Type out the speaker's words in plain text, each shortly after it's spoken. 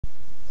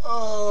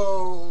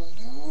Oh.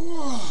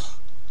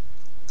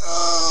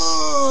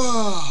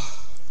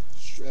 Oh.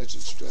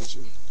 Stretching,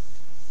 stretching.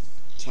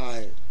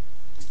 Tired.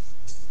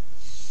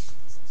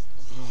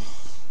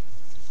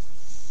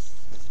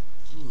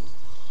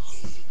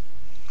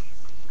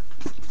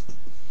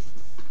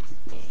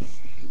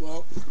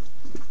 Well,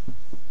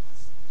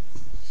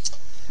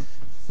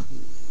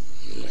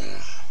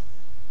 yeah.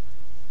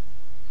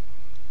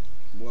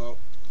 Well,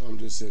 I'm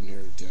just sitting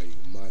here to tell you,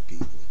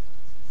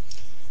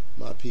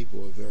 my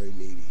people are very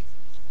needy.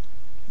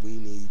 We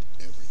need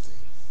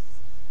everything.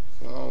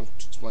 I'll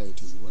explain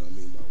to you what I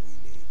mean by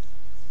we need.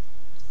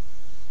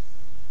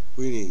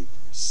 We need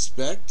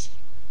respect.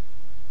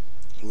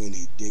 We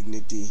need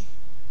dignity.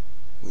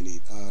 We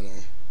need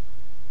honor.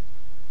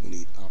 We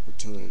need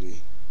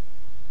opportunity.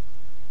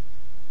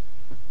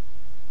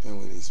 And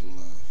we need some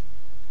love.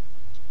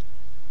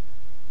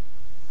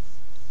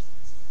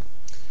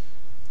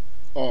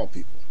 All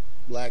people.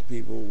 Black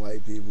people,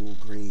 white people,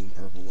 green,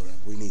 purple, whatever.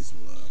 We need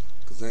some love.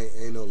 Because there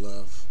ain't no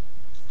love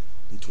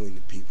between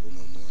the people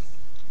no more.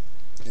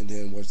 And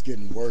then what's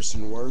getting worse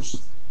and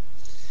worse,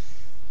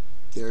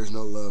 there's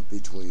no love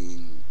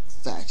between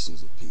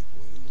factions of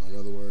people anymore. In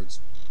other words,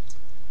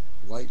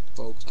 white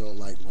folks don't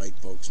like white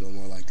folks no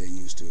more like they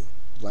used to.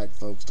 Black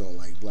folks don't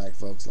like black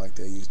folks like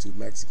they used to.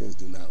 Mexicans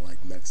do not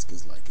like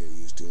Mexicans like they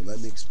used to. And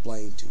let me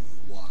explain to you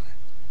why.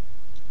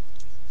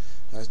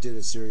 I just did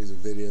a series of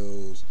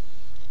videos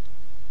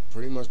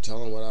pretty much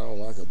telling what I don't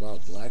like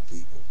about black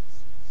people.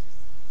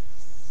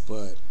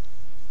 But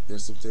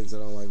there's some things I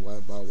don't like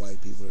about white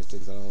people. There's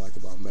things I don't like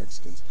about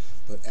Mexicans.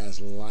 But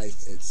as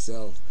life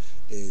itself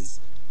is,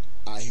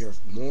 I hear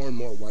more and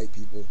more white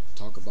people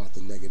talk about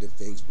the negative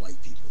things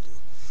white people do.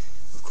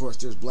 Of course,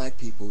 there's black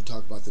people who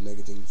talk about the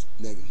negative things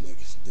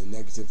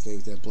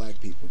that black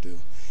people do.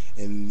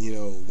 And, you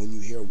know, when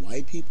you hear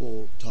white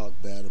people talk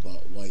bad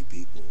about white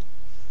people,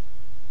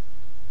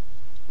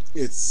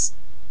 it's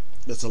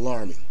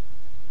alarming.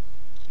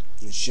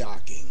 It's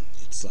shocking.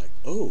 It's like,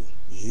 oh,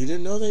 you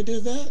didn't know they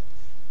did that?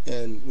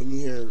 And when you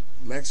hear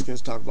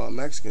Mexicans talk about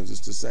Mexicans, it's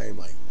the same.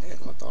 Like, man,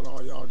 I thought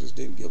all y'all just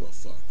didn't give a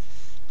fuck.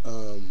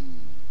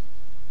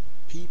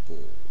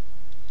 People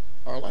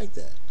are like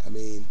that. I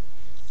mean,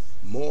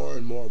 more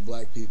and more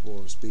black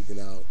people are speaking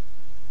out,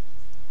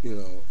 you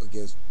know,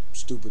 against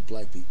stupid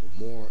black people.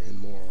 More and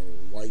more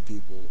white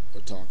people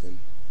are talking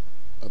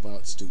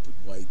about stupid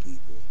white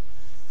people,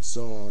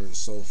 so on and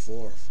so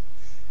forth.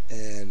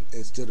 And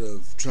instead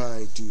of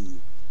trying to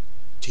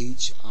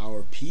teach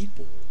our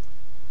people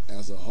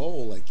as a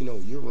whole, like, you know,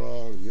 you're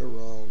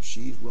wrong,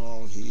 she's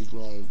wrong, he's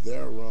wrong,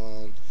 they're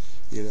wrong,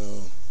 you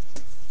know,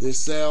 that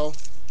cell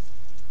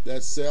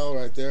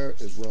right there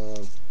is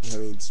wrong. I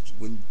mean,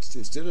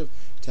 instead of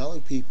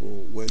telling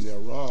people when they're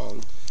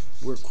wrong,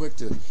 we're quick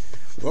to,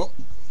 well,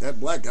 that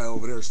black guy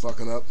over there is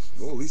fucking up.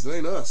 Well, at least it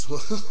ain't us.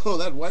 Oh,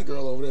 that white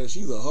girl over there,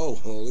 she's a hoe.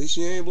 Well, at least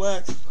she ain't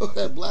black. Oh,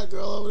 that black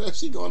girl over there,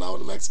 she going out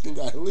with a Mexican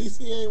guy. At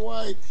least he ain't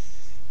white.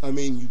 I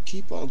mean, you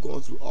keep on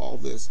going through all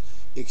this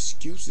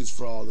excuses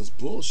for all this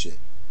bullshit.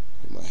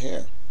 Like my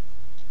hair.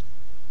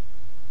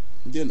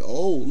 I'm getting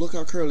old. Look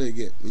how curly it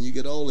get. When you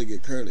get old, it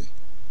get curly.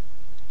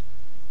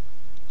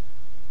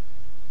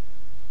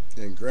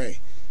 And gray.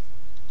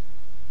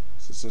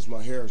 So since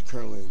my hair is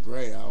curly and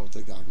gray, I don't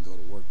think I can go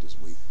to work this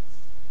week.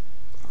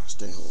 I'll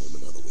stay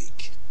home another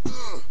week.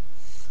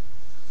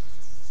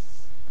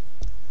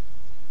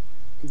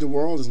 The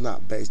world is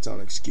not based on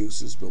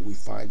excuses, but we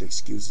find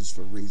excuses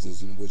for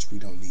reasons in which we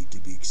don't need to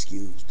be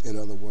excused. In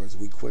other words,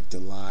 we quick to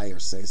lie or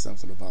say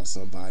something about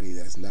somebody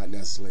that's not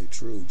necessarily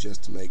true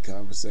just to make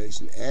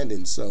conversation, and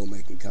in so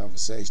making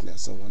conversation at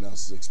someone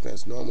else's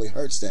expense normally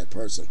hurts that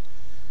person.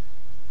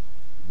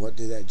 What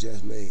did that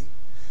just mean?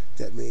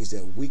 That means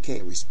that we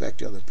can't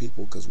respect other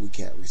people because we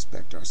can't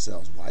respect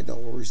ourselves. Why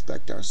don't we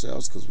respect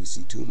ourselves? Because we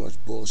see too much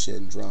bullshit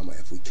and drama.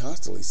 If we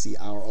constantly see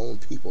our own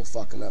people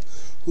fucking up,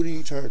 who do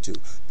you turn to?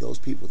 Those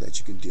people that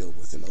you can deal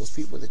with. And those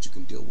people that you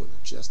can deal with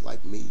are just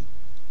like me,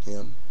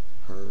 him,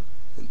 her,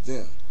 and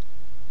them.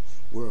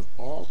 We're of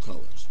all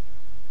colors.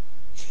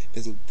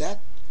 Isn't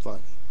that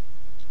funny?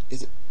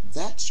 Isn't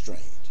that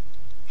strange?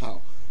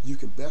 How you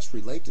can best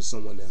relate to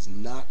someone that's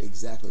not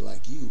exactly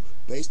like you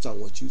based on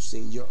what you've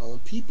seen your own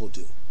people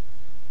do.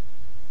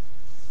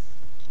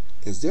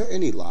 Is there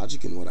any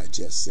logic in what I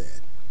just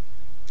said?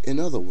 In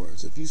other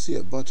words, if you see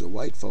a bunch of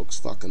white folks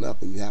fucking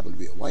up and you happen to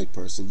be a white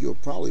person, you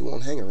probably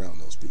won't hang around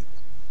those people.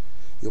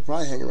 You'll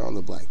probably hang around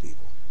the black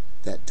people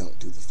that don't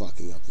do the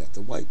fucking up that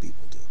the white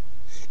people do.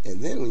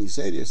 And then when you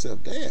say to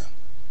yourself, damn,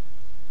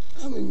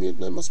 I mean,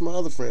 most of my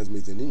other friends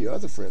meet them, then your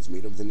other friends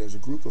meet them, then there's a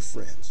group of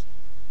friends,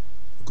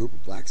 a group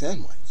of blacks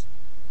and whites.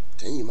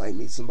 Then you might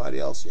meet somebody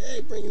else. Hey,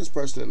 bring this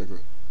person in the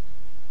group.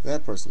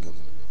 That person comes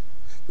in the group.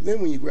 But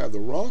then when you grab the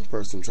wrong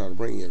person and try to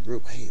bring in a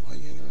group, hey, why are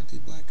you hanging around these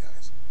black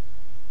guys?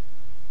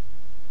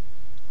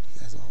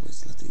 You guys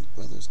always let these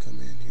brothers come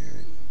in here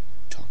and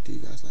talk to you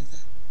guys like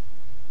that.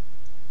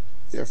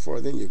 Therefore,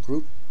 then your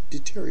group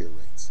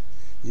deteriorates.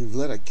 You've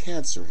let a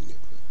cancer in your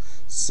group.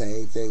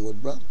 Same thing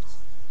with brothers.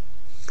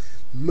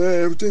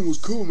 Man, everything was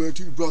cool, man,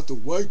 until you brought the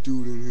white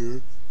dude in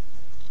here.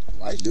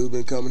 White dude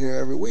been coming here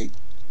every week.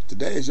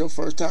 Today is your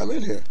first time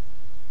in here.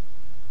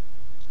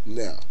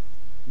 Now,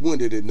 when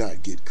did it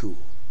not get cool?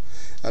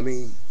 I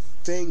mean,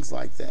 things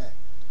like that.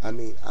 I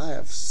mean, I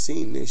have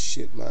seen this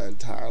shit my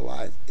entire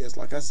life. It's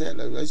like I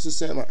said, I used to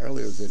say in my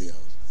earlier videos.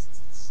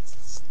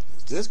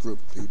 There's this group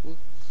of people.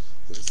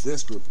 There's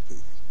this group of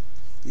people.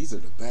 These are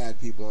the bad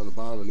people on the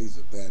bottom, and these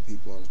are the bad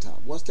people on the top.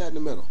 What's that in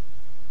the middle?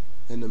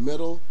 In the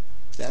middle,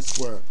 that's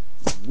where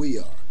we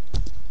are.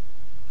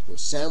 We're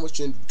sandwiched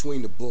in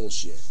between the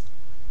bullshit.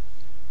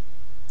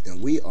 And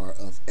we are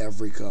of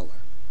every color.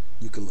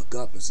 You can look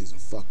up and see some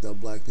fucked up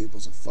black people,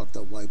 some fucked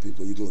up white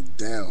people. You can look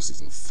down and see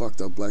some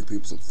fucked up black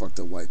people, some fucked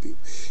up white people.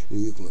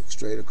 And you can look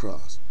straight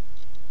across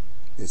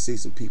and see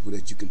some people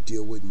that you can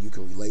deal with and you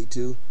can relate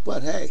to.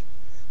 But hey,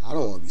 I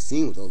don't want to be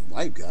seen with those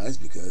white guys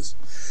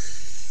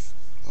because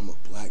I'm a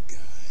black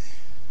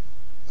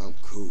guy. I'm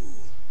cool.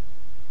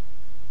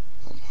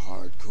 I'm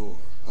hardcore.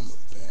 I'm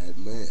a bad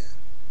man.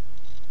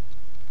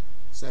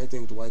 Same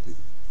thing with the white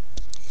people.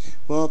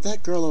 Well,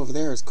 that girl over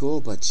there is cool,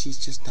 but she's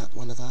just not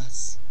one of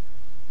us.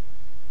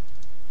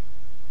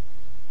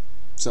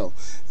 So,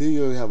 then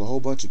you have a whole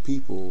bunch of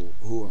people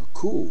who are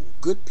cool,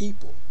 good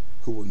people,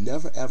 who will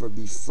never ever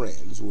be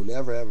friends, will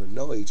never ever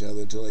know each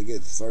other until they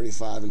get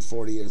 35 and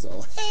 40 years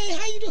old. Hey,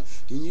 how you doing?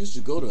 You used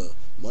to go to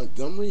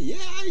Montgomery?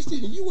 Yeah, I used to.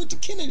 You went to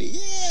Kennedy?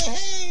 Yeah,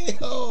 hey.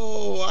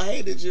 Oh, I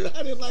hated you.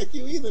 I didn't like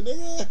you either,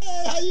 nigga.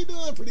 Hey, how you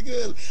doing? Pretty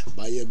good. I'll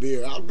buy you a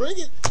beer. I'll drink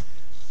it.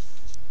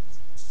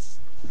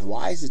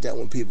 Why is it that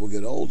when people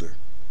get older,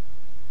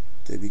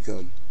 they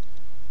become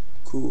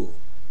cool,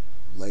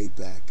 laid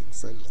back, and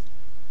friendly?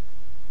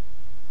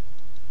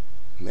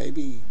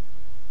 Maybe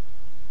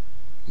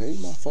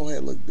my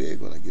forehead look big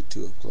when I get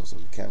too up close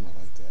on the camera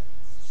like that.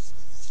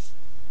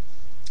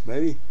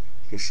 Maybe you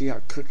can see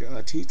how crooked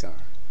our teeth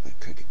are. Like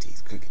crooked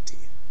teeth.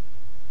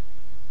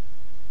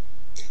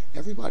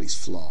 Everybody's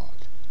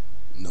flawed.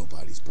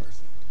 Nobody's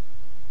perfect.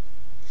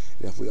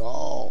 And if we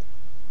all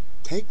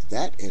take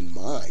that in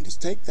mind,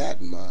 just take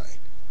that in mind.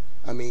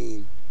 I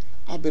mean,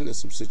 I've been in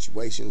some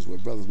situations where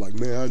brothers like,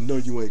 man, I know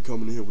you ain't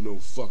coming in here with no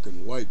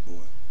fucking white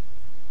boy.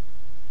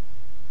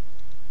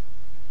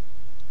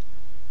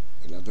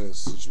 And I've been in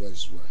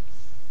situations where,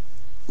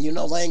 you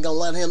know, they ain't gonna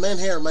let him in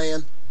here,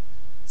 man.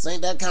 This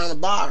ain't that kind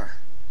of bar.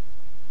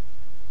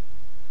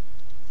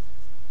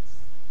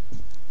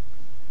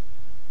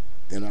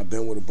 Then I've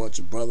been with a bunch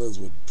of brothers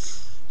with,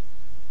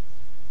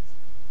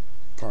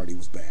 party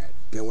was bad.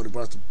 Been with a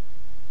bunch of,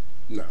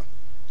 no.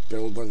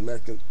 Been with a bunch of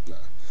Mexicans, no.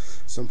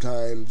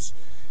 Sometimes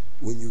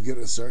when you get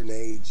a certain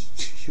age,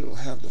 you don't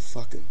have the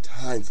fucking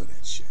time for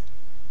that shit.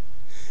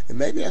 And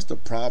maybe that's the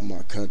problem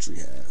our country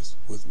has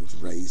with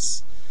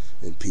race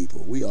and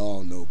people. We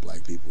all know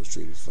black people is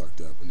treated fucked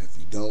up. And if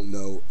you don't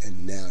know,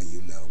 and now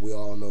you know. We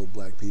all know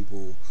black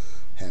people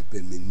have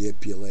been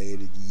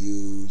manipulated,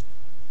 used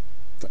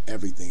for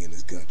everything in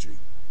this country.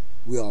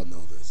 We all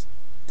know this.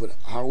 But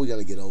how are we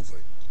going to get over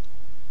it?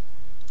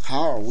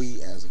 How are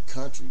we as a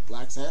country,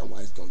 blacks and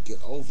whites, going to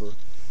get over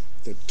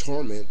the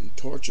torment and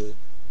torture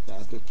that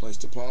has been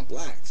placed upon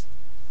blacks?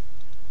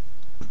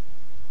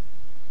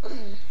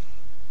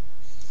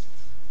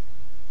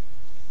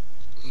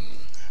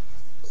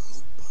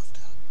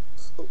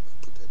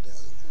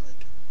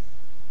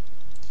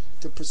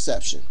 The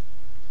perception.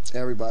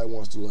 Everybody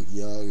wants to look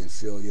young and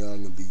feel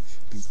young and be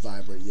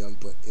vibrant young,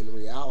 but in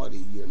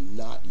reality, you're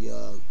not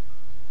young.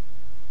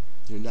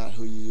 You're not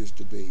who you used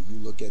to be. You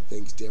look at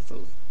things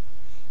differently.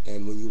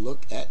 And when you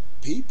look at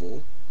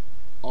people,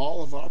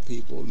 all of our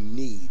people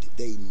need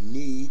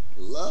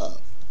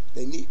love.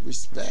 They need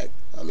respect.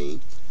 I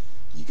mean,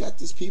 you got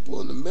these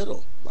people in the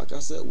middle. Like I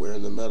said, we're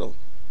in the middle.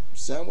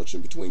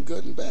 Sandwiching between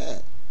good and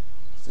bad.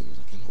 Fingers,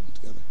 I can't hold them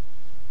together.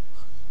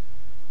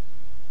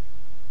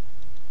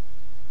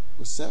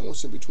 We're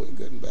sandwiched in between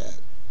good and bad.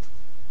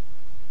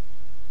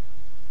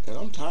 And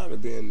I'm tired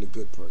of being the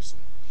good person.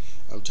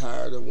 I'm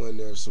tired of when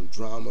there's some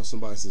drama,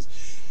 somebody says,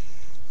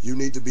 you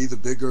need to be the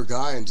bigger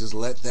guy and just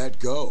let that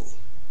go.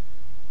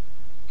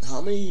 How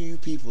many of you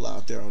people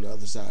out there on the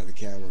other side of the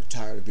camera are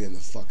tired of being the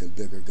fucking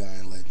bigger guy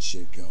and letting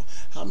shit go?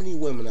 How many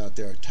women out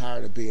there are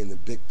tired of being the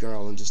big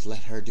girl and just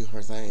let her do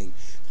her thing?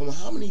 Come on,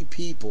 how many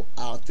people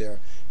out there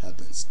have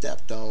been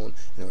stepped on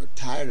and are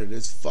tired of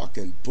this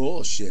fucking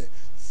bullshit?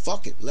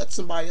 Fuck it, let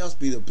somebody else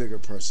be the bigger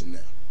person now.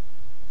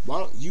 Why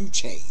don't you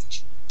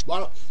change? Why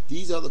don't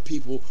these other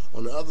people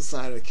on the other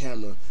side of the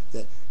camera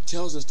that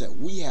tells us that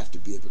we have to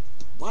be able,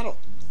 why don't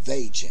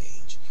they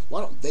change? Why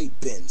don't they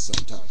bend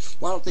sometimes?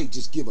 Why don't they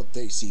just give up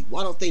their seat?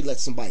 Why don't they let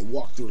somebody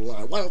walk through the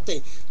line? Why don't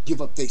they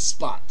give up their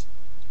spot?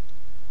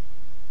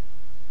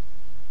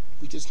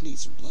 We just need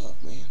some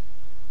love, man.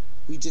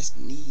 We just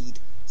need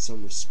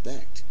some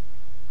respect.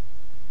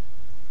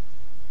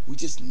 We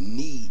just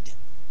need.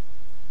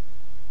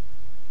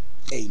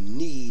 A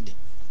need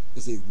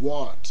is a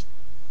want.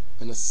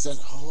 And a set,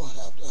 oh,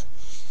 I have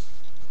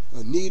to.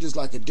 A need is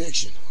like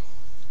addiction.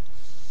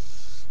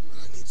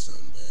 I need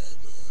something bad,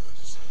 man.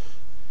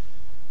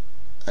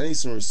 I need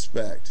some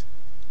respect.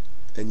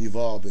 And you've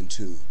all been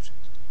tubed.